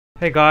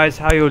Hey guys,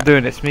 how you all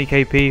doing? It's me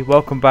KP.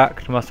 Welcome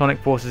back to my Sonic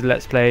Forces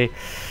Let's Play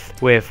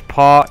with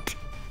part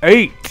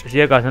 8. So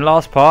yeah guys, in the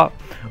last part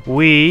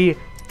we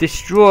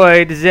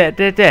destroyed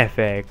the Death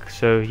Egg.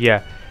 So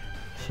yeah.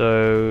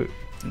 So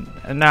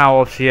now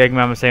obviously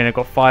Eggman was saying they've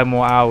got 5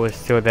 more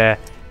hours till to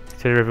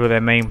reveal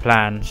their main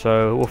plan.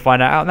 So we'll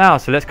find that out now.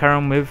 So let's carry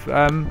on with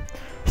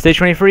stage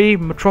 23,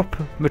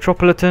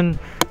 Metropolitan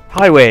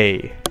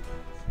Highway.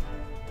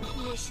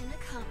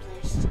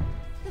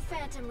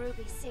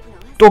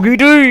 Doggy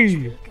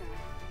D!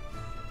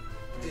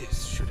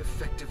 This should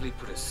effectively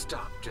put a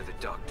stop to the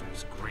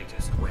Doctor's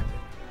greatest weapon.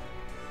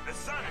 The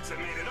Sonics have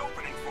made an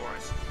opening for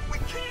us. We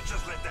can't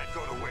just let that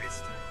go to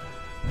waste.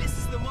 This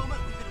is the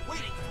moment we've been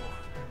waiting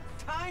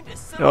for. Time to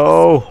settle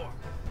the score.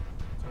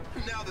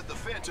 Now that the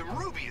Phantom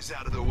Ruby is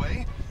out of the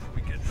way,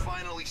 we can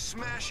finally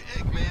smash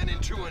Eggman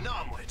into an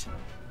omelet.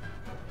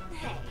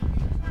 Hey,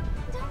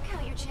 don't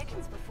count your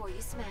chickens before you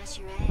smash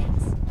your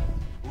eggs.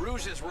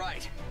 Rouge is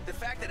right. The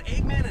fact that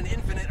Eggman and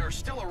Infinite are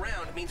still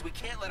around means we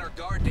can't let our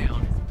guard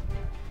down.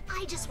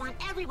 I just want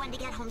everyone to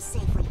get home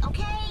safely,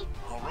 okay?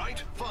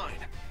 Alright, fine.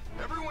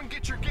 Everyone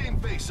get your game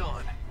face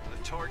on.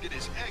 The target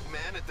is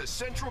Eggman at the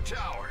Central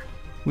Tower.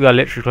 We are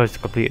literally close to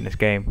completing this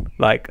game.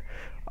 Like,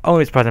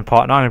 only surprised in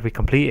part 9 if we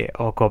complete it.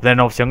 Oh god, but then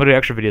obviously I'm going to do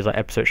extra videos like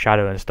Episode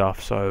Shadow and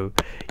stuff. So,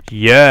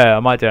 yeah,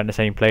 I might do it in the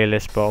same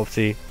playlist, but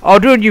obviously I'll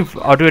do a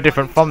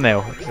different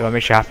thumbnail if that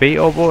makes you happy.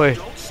 Oh boy.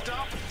 Don't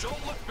stop,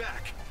 don't look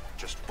back.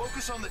 Just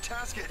focus on the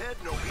task ahead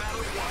no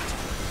matter what.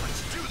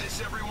 Let's do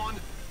this, everyone.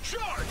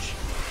 Charge!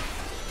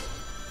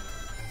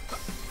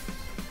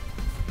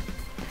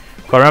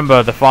 I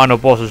remember the final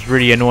boss was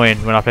really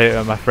annoying when I played it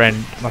at my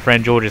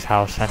friend George's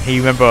house, and he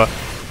remember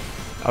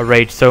I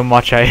raged so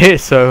much at it,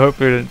 so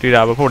hopefully we didn't do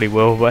that, but probably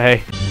will, but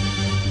hey.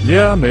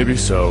 Yeah, maybe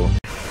so.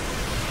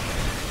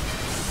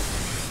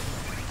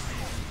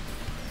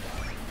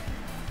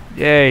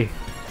 Yay.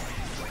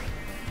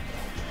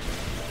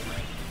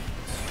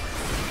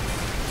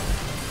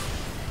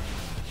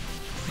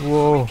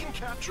 Whoa. We can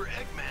capture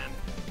Eggman.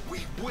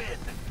 We win.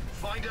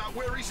 Find out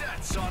where he's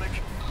at, Sonic.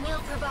 We'll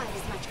provide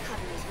as much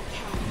cover as we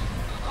can.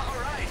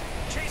 Alright,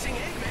 chasing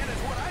Eggman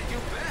is what I do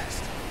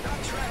best.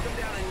 I'll track him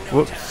down in no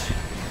Whoops. time.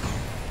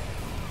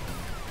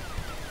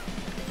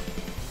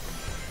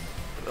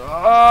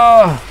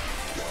 Ah!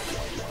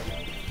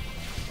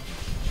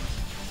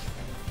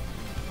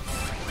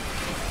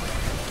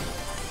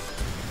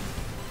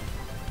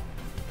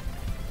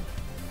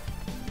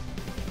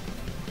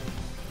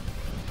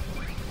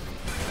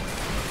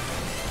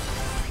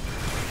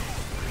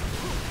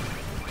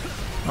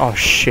 Oh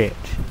shit.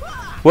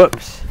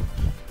 Whoops.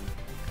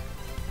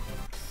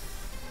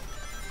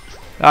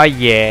 Ah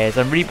yes,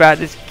 I'm really bad at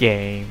this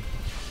game.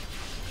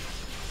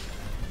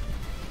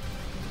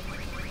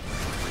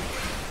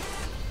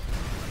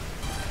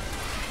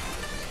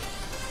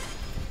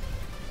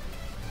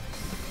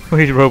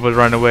 These robots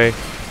run away.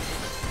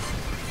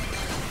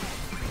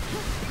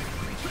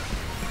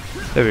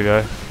 There we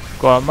go.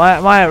 God,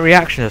 my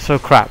reactions are so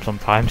crap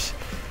sometimes.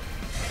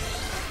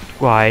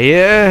 Why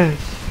yes.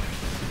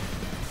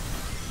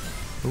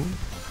 Ooh.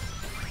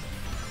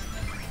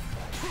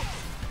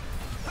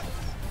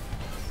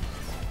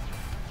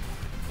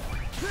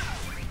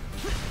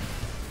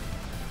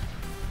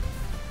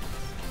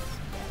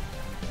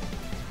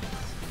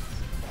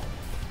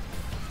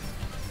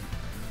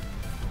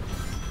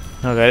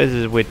 Okay, this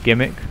is a weird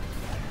gimmick.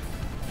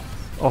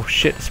 Oh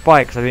shit,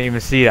 spikes, I didn't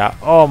even see that.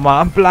 Oh man,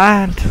 I'm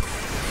blind.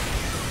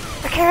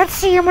 I can't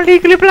see, I'm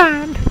illegally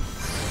blind.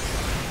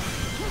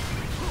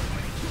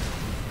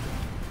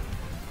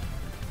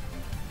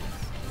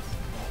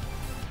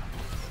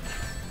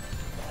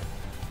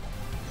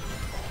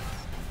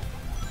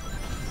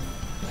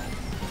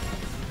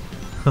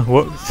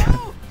 Whoops.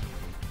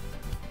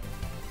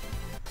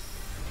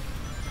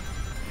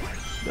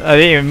 I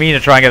didn't even mean to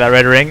try and get that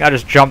red ring, I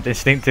just jumped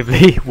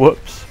instinctively.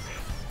 Whoops.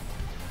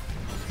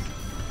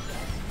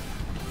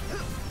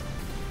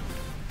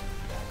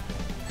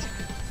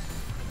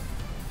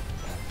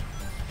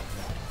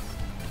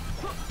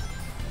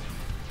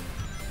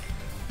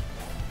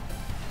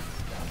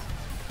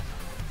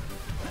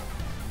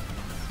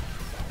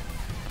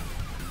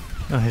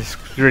 Oh, it's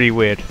really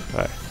weird.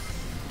 Right.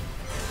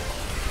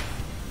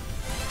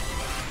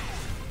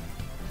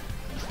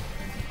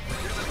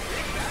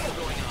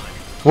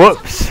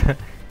 Whoops!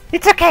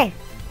 It's okay!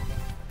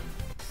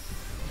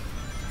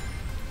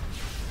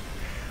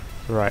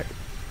 Right.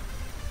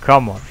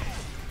 Come on.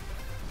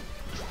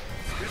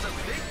 There's a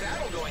big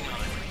battle going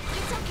on.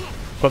 It's okay.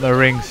 Got the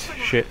rings.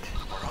 Shit.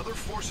 Our other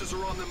forces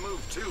are on the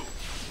move too.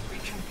 We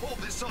can pull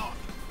this off.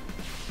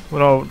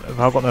 Well, if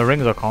I've got no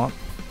rings, I can't.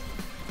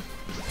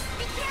 Be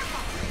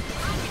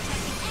careful. I'm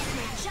detecting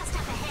Eggman just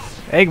up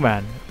ahead.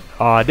 Eggman.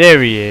 Ah,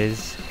 there he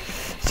is.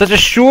 Such a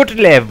short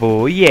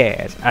level,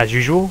 yes, as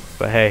usual.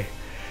 But hey.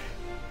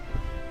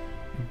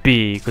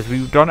 B, because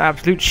we've done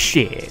absolute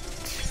shit.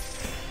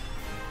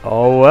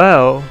 Oh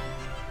well.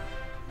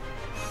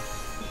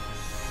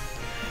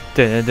 What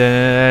am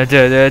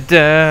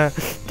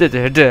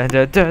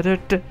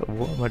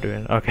I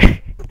doing?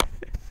 Okay.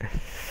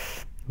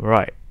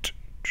 Right.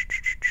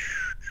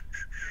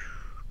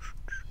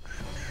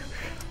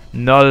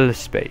 Null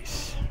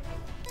Space.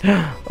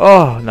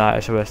 Oh, no,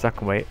 it's a worst. I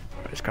can wait.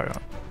 Let's carry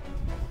on.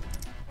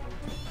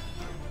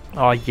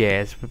 Oh,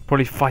 yes. We're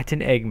probably fighting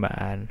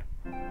Eggman.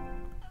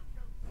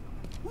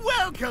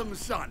 Welcome,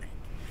 Sonic.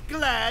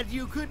 Glad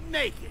you could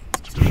make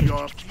it to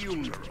your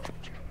funeral.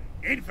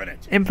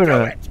 Infinite. Infinite.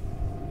 Do it.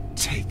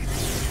 Take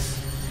this.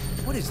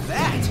 What is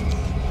that?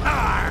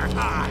 Har,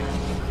 har.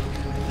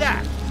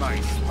 That, my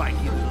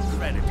spiky little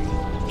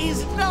trinity,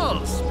 is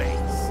Null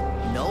Space.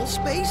 Null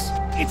Space?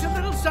 It's a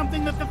little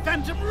something that the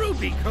Phantom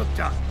Ruby cooked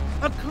up.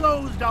 A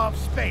closed-off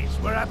space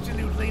where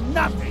absolutely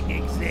nothing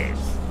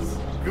exists.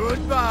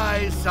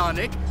 Goodbye,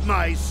 Sonic,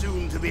 my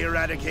soon-to-be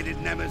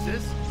eradicated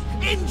nemesis.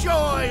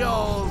 Enjoy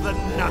all the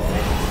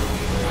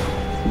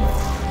nothing.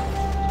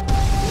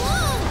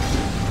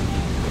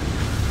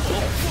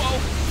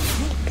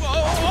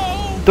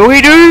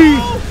 Doggy D!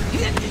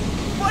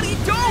 Buddy,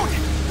 don't!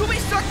 You'll be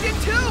sucked in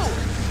too!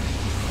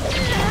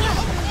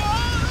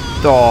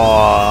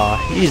 Aw,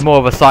 he's more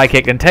of a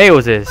sidekick than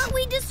Tails is. But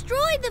we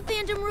destroyed the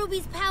Phantom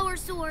Ruby's power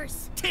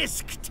source.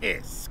 Tisk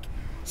tisk.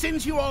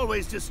 Since you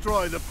always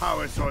destroy the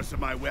power source of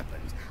my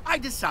weapons, I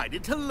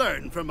decided to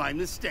learn from my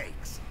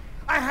mistakes.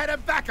 I had a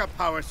backup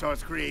power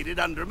source created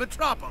under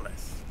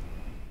Metropolis.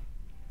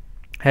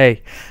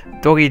 Hey,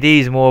 Doggy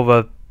D's more of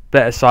a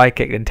better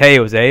sidekick than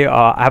Tails, eh?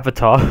 Our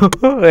avatar.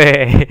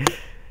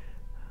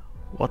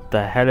 What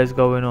the hell is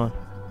going on?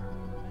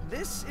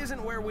 This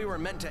isn't where we were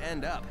meant to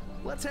end up.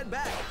 Let's head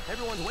back.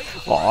 Everyone's waiting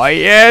for Oh, us.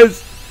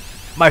 yes!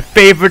 My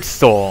favorite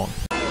song.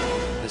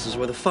 This is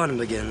where the fun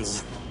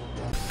begins.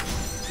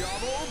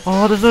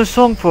 Oh, there's no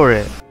song for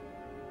it.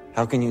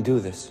 How can you do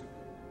this?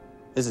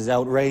 This is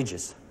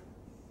outrageous.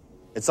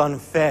 It's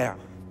unfair.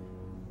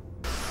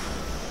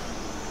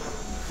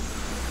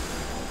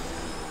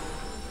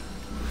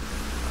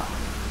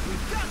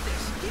 We've got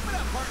this. Keep it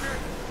up,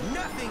 partner.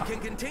 Nothing can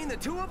contain the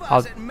two of us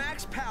I've- at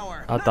max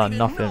power. I've Not done even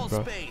nothing, Null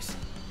bro. Space.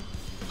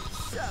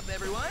 What's up,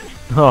 everyone?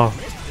 Oh,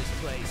 Missed this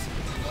place.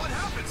 What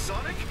happened,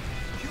 Sonic?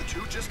 You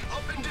two just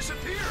up and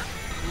disappeared.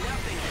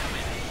 Nothing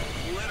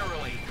happened.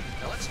 Literally.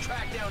 Now let's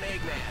track down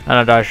Eggman. and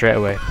I die straight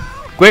away.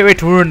 Great way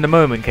to ruin the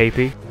moment,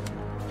 KP.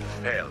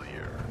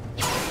 Failure.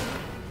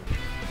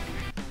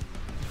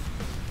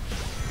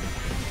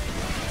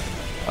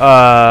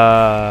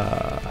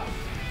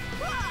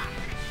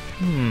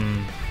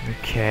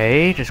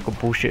 Okay, just got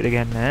bullshit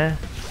again there.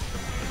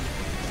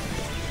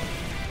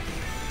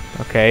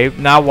 Okay,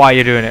 now why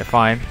you're doing it,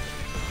 fine.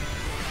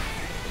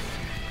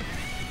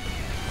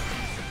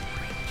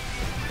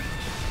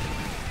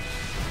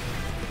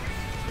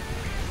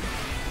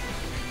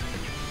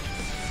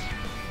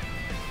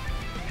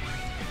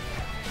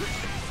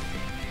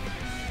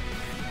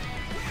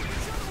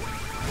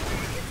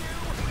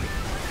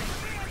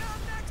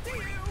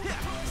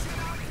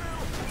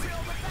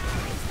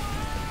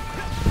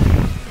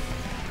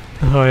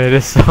 Oh yeah,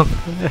 this song.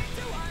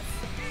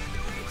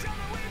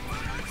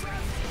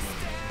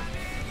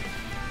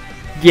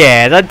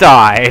 Yeah, that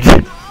died.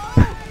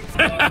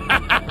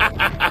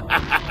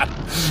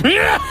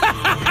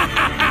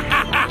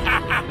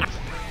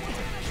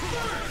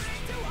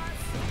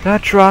 The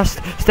trust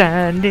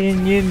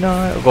standing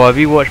united. God, have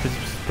you watched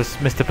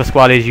Mr.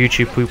 Pasquale's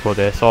YouTube poop or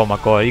this? Oh my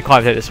god, you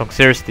can't take this song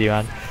seriously,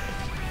 man.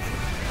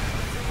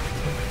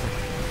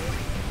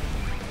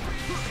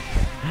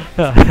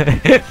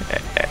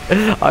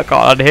 I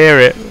can't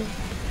unhear it.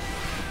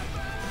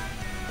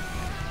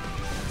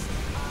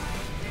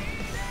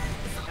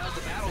 How's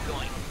the battle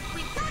going?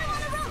 We've got him on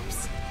the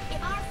ropes.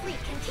 If our fleet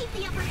can keep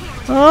the upper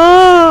hand,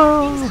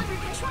 Oh, things under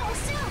control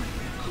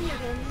soon. You're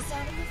gonna miss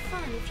out on the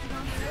fun if you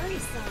don't hurry,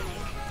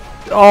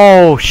 Sonic.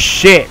 oh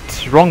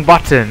shit! Wrong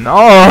button.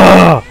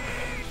 Oh.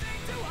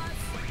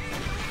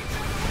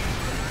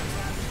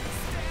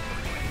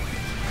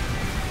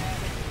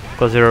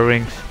 Got 0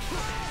 rings.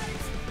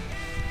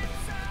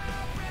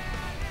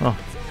 Oh.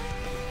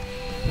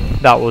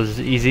 That was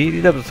easy.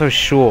 That was so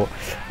short.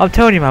 I'm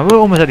telling you, man, we're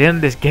almost at the end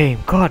of this game.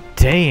 God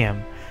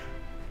damn.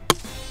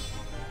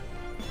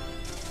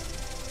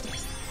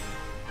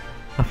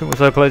 I think we're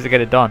so close to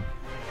get it done.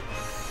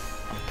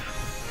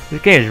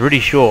 This game is really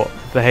short,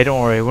 but hey,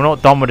 don't worry, we're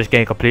not done with this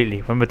game completely.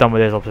 When we're done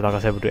with this, obviously, like I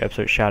said, we'll do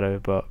episode Shadow,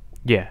 but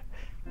yeah.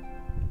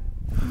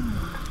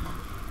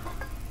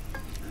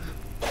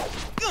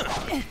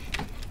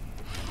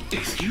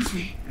 Excuse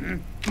me,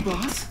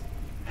 boss?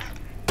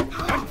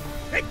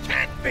 It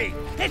can't be!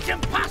 It's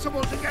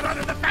impossible to get out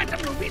of the Phantom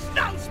Ruby's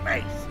null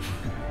space!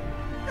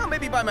 Well,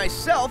 maybe by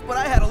myself, but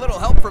I had a little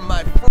help from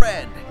my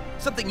friend.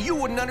 Something you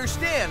wouldn't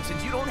understand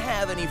since you don't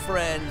have any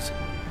friends.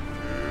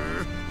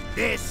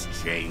 This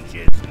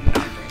changes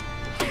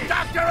nothing.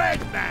 Dr.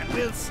 Eggman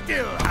will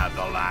still have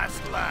the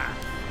last laugh.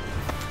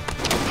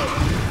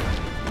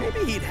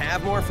 Maybe he'd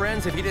have more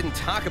friends if he didn't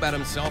talk about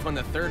himself in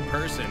the third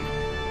person.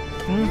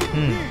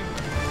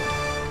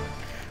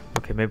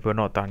 Okay, maybe we're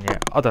not done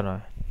yet. I don't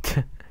know.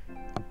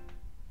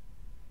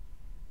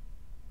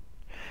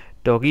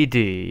 Doggy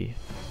D.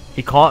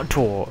 He can't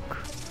talk.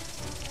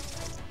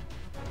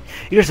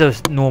 He's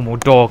just a normal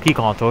dog. He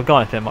can't talk.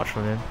 Can't expect much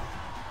from him.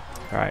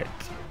 Right.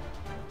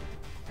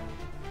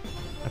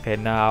 Okay,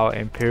 now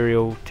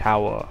Imperial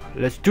Tower.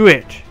 Let's do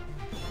it.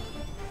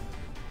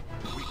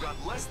 We've got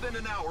less than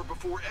an hour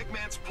before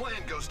Eggman's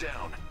plan goes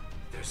down.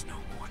 There's no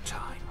more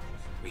time.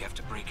 We have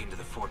to break into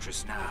the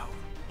fortress now.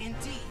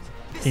 Indeed.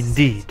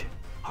 Indeed.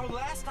 Our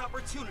last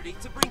opportunity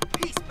to bring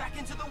peace back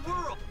into the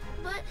world.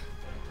 But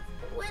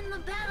when the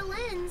battle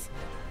ends,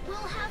 we'll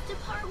have to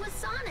part with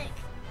Sonic.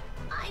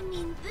 I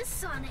mean, this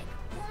Sonic,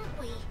 won't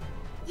we?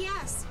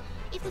 Yes.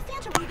 If the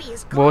Phantom Ruby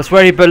is gone, Well, it's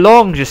where he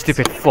belongs, you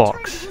stupid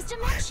fox. his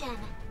dimension.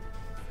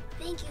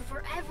 Thank you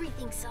for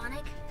everything,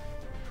 Sonic.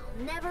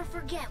 I'll never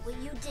forget what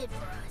you did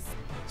for us.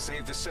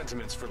 Save the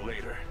sentiments for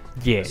later.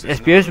 Yeah, let's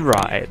be as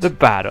right. The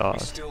battle. We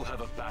still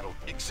have a battle.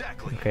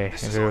 Exactly. Okay,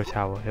 This is Imperial our-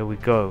 Tower. Here we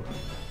go.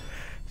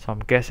 So I'm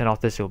guessing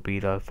after this will be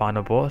the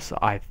final boss.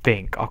 I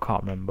think. I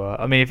can't remember.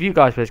 I mean, if you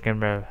guys can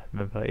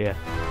remember, yeah.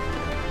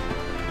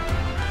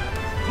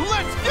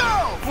 Let's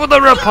go! For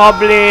the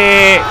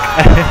Republic!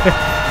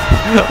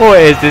 What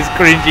is this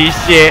cringy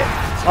shit?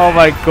 Oh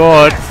my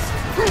god.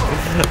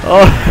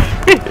 Oh.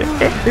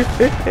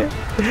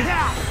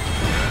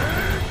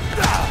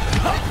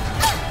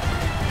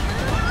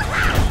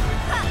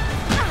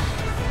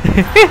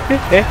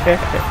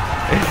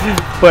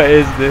 What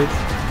is this?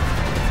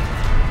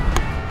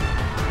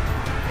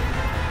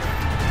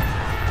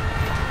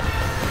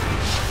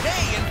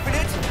 Hey,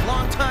 Infinite!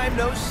 Long time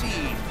no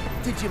see.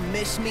 Did you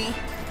miss me?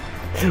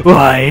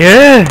 Why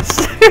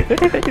yes!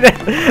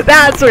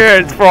 That's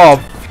where it's from!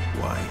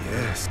 Why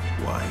yes,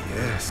 why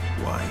yes,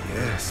 why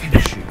yes.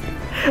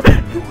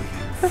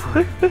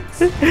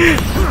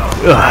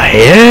 Why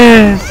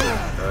yes!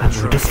 I'm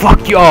going to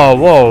fuck you! Oh,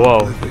 whoa,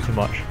 whoa. Too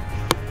much.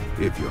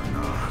 If you're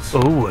not.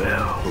 Oh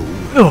well.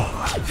 Oh,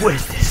 what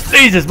is this?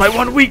 Laser's my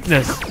one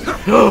weakness!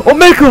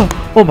 Omega!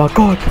 Oh my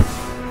god!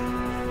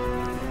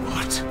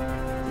 What?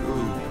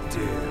 Who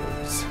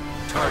dares?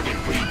 Target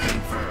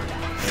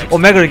reconfirmed.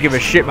 Omega don't give a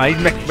shit, man.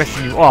 He's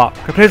messing you up.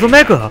 Can I play as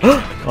Omega?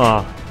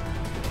 Oh,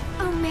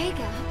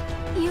 Omega,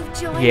 you've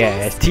joined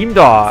yes. us? Team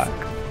Dark.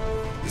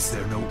 Is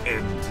there no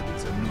end to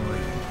these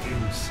annoying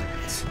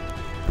insects?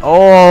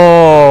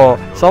 Oh,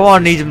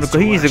 someone needs him to go.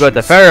 He needs to go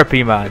to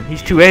therapy, man.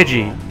 He's too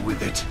edgy.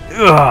 With it.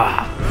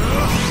 Ugh.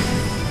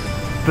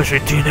 Especially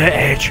Tina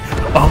Edge.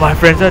 All my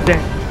friends are dead.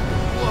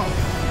 Whoa,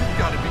 you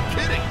gotta be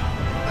kidding.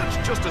 That's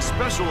just a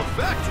special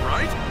effect,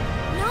 right?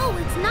 No,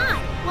 it's not.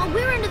 While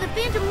we're under the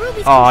Phantom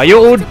Ruby's Aw, control, you're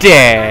all it's a part of our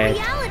dead.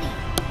 reality.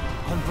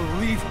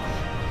 Unbelievable.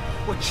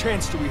 What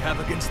chance do we have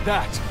against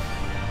that?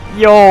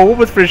 Yo, what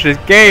was finish this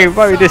game?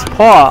 Might be this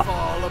part.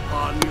 Fall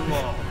upon you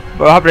all.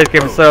 But I hope this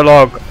game is so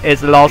long.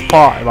 It's the last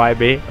part, it might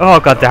be. Oh,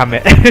 god damn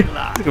it. It's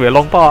gonna be a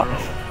long part.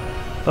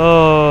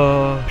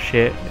 Oh,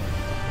 shit.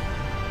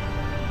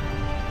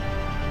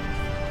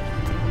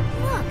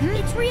 Look,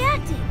 it's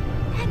reacting.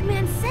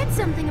 Eggman said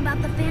something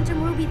about the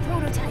Phantom Ruby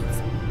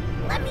prototypes.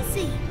 Let me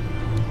see.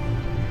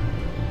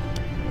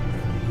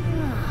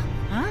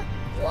 Huh?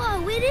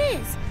 Whoa, it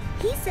is.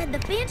 He said the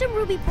Phantom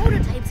Ruby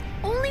prototypes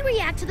only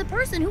react to the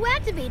person who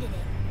activated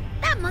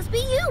it. That must be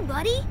you,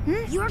 buddy.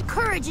 Your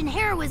courage and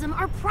heroism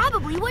are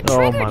probably what Oh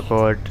triggered my it.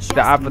 god. Just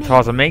The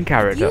avatar's a maybe, main if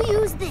character. you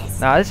use this,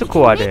 Nah, this is a you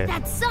cool can idea. make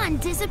that sun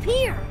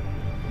disappear.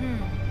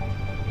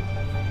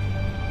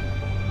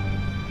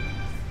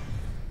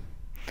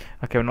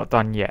 Okay, we're not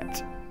done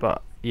yet.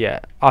 But, yeah.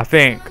 I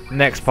think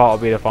next part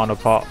will be the final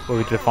part. Where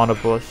we do the final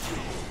boss.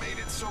 Made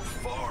it so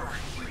far.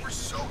 We were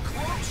so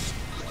close.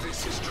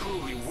 This is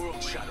truly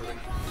world-shattering.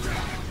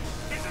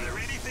 Isn't there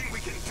anything we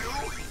can do?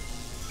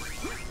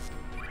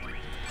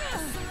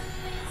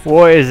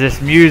 What is this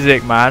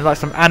music, man? Like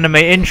some anime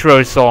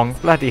intro song.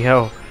 Bloody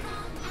hell.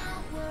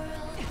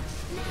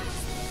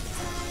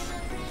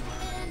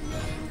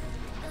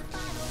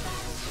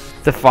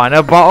 The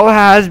final battle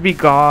has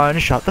begun.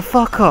 Shut the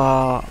fuck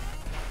up.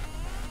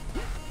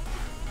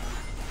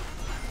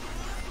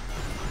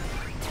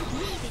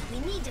 We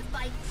need to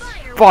fight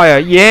fire. Fire,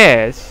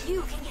 yes.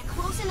 You can get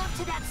close enough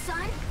to that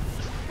sun.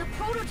 The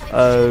prototype.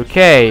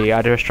 Okay,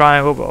 I do a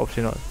triangle, but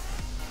obviously not.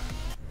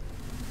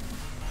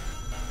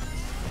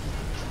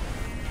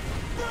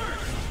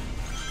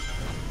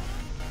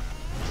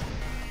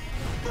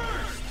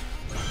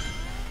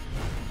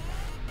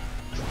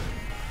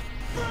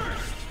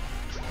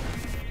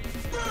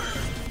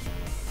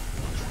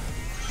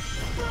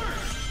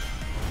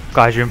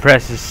 Guys, your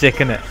impress is sick,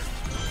 innit?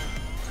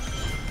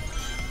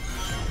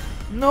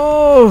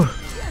 No!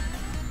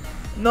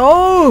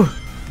 No!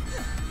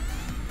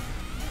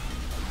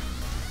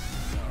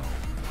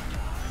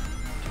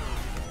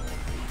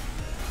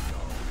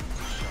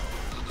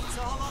 It's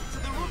all up to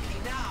the rookie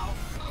now.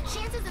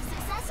 Chances of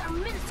success are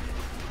minuscule.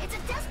 It's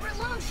a desperate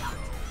long shot.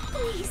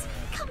 Please,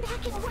 come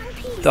back in one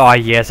piece. Ah,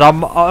 yes, I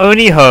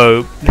only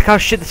hope. Look how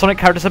shit the Sonic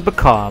characters have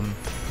become.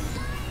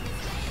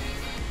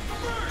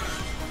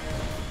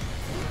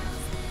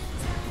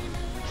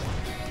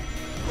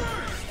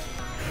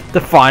 The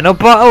final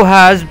battle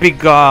has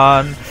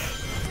begun.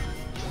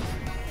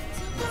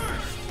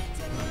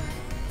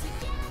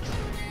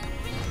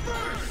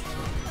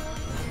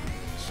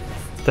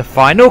 The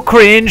final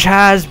cringe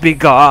has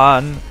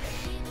begun. You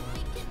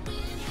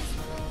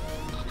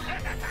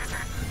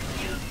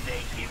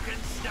think you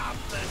can stop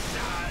the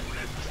sun?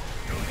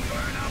 You'll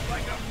burn up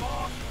like a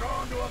moth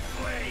thrown to a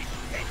flame.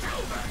 It's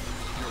over.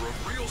 You're a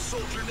real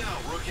soldier now,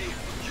 rookie.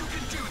 You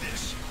can do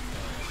this.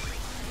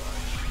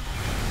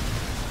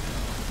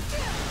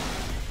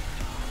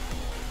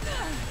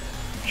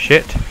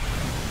 Shit.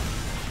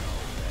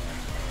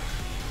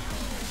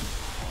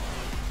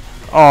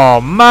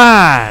 Oh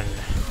man.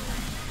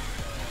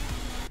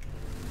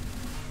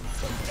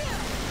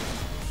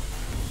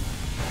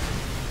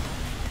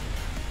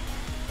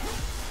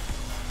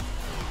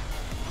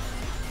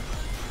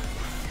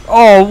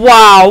 Oh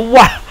wow,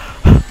 wow.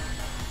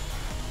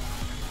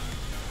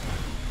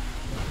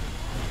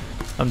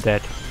 I'm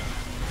dead.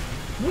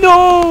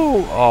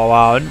 No! Oh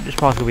wow, this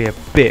part's gonna be a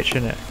bitch,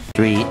 isn't it?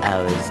 3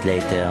 hours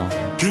later.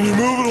 Can you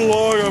move it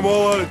along? I'm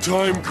all out of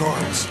time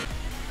cards.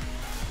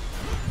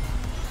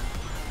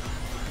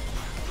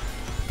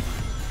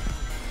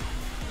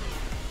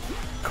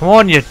 Come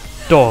on, you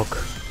dog.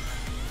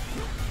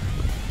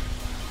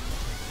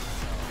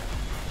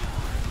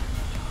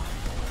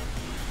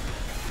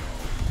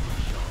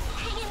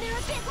 Hang in there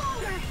a bit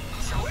longer.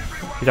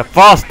 He's a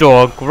fast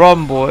dog.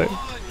 Run, boy. Come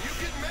on, you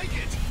can make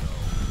it.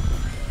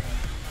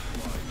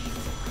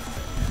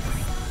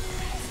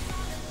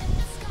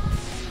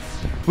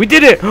 We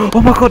did it!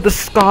 Oh my god, the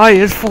sky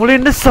is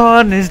falling, the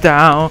sun is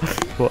down.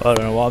 Well, I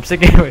don't know what I'm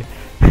singing with.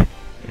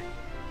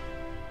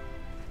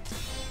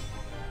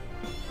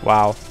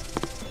 Wow.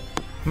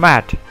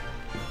 Mad.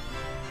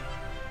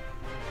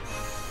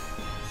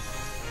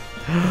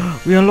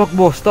 We unlock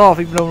more stuff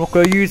even though I'm not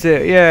going to use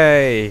it.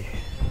 Yay!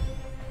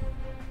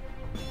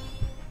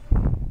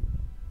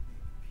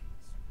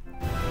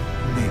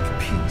 Make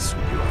peace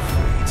with your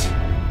fate,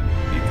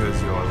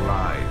 because your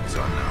lives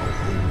are now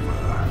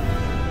over.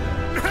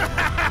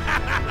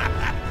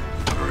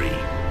 3,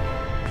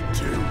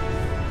 2,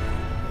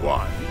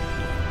 1,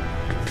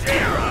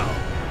 0.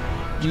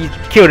 He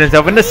killed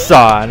himself in the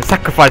sun,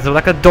 sacrificed him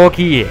like a dog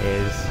he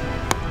is.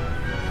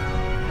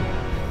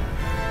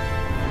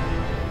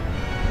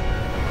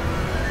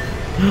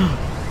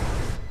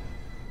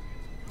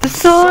 The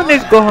sun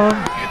is gone.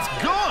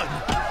 It's gone.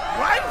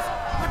 What?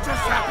 What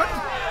just happened?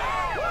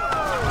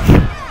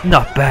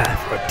 Not bad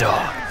for a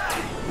dog.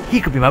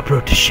 He could be my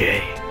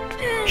protege.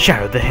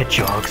 Shadow the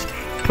Hedgehog's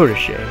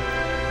protege.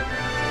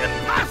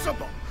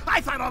 Impossible!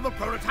 I thought all the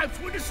prototypes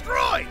were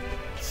destroyed.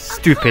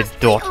 Stupid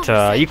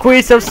daughter, you call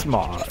yourself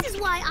smart. This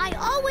is why I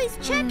always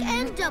check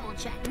and double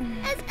check,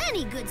 as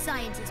any good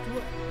scientist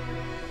would.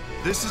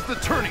 This is the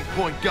turning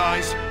point,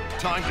 guys.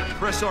 Time to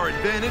press our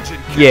advantage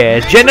and get Yeah,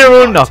 major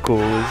General shots.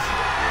 Knuckles.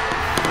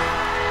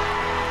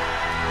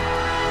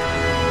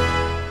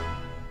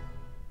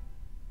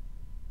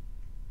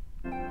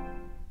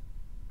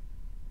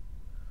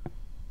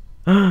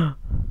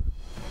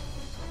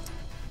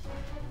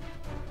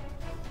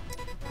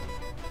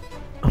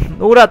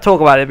 All that talk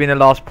about it being the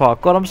last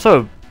part. God, I'm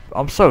so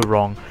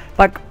wrong.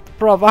 Like,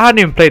 bruv, I hadn't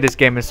even played this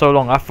game in so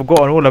long. I've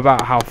forgotten all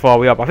about how far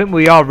we are. I think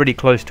we are really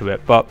close to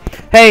it. But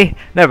hey,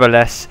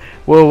 nevertheless,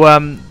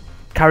 we'll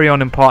carry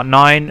on in part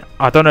 9.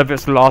 I don't know if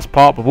it's the last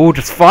part, but we'll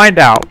just find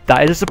out.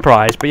 That is a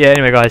surprise. But yeah,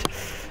 anyway, guys,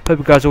 hope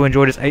you guys all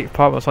enjoyed this 8th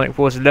part of Sonic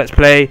Forces Let's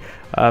Play.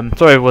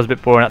 Sorry it was a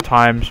bit boring at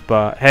times,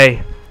 but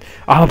hey.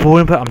 I'm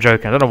boring, but I'm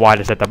joking. I don't know why I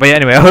just said that. But yeah,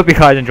 anyway, I hope you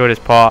guys enjoyed this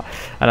part.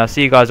 And I'll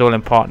see you guys all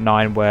in part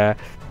 9 where,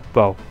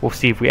 well, we'll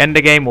see if we end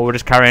the game or we're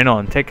just carrying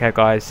on. Take care,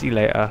 guys. See you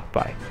later.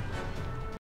 Bye.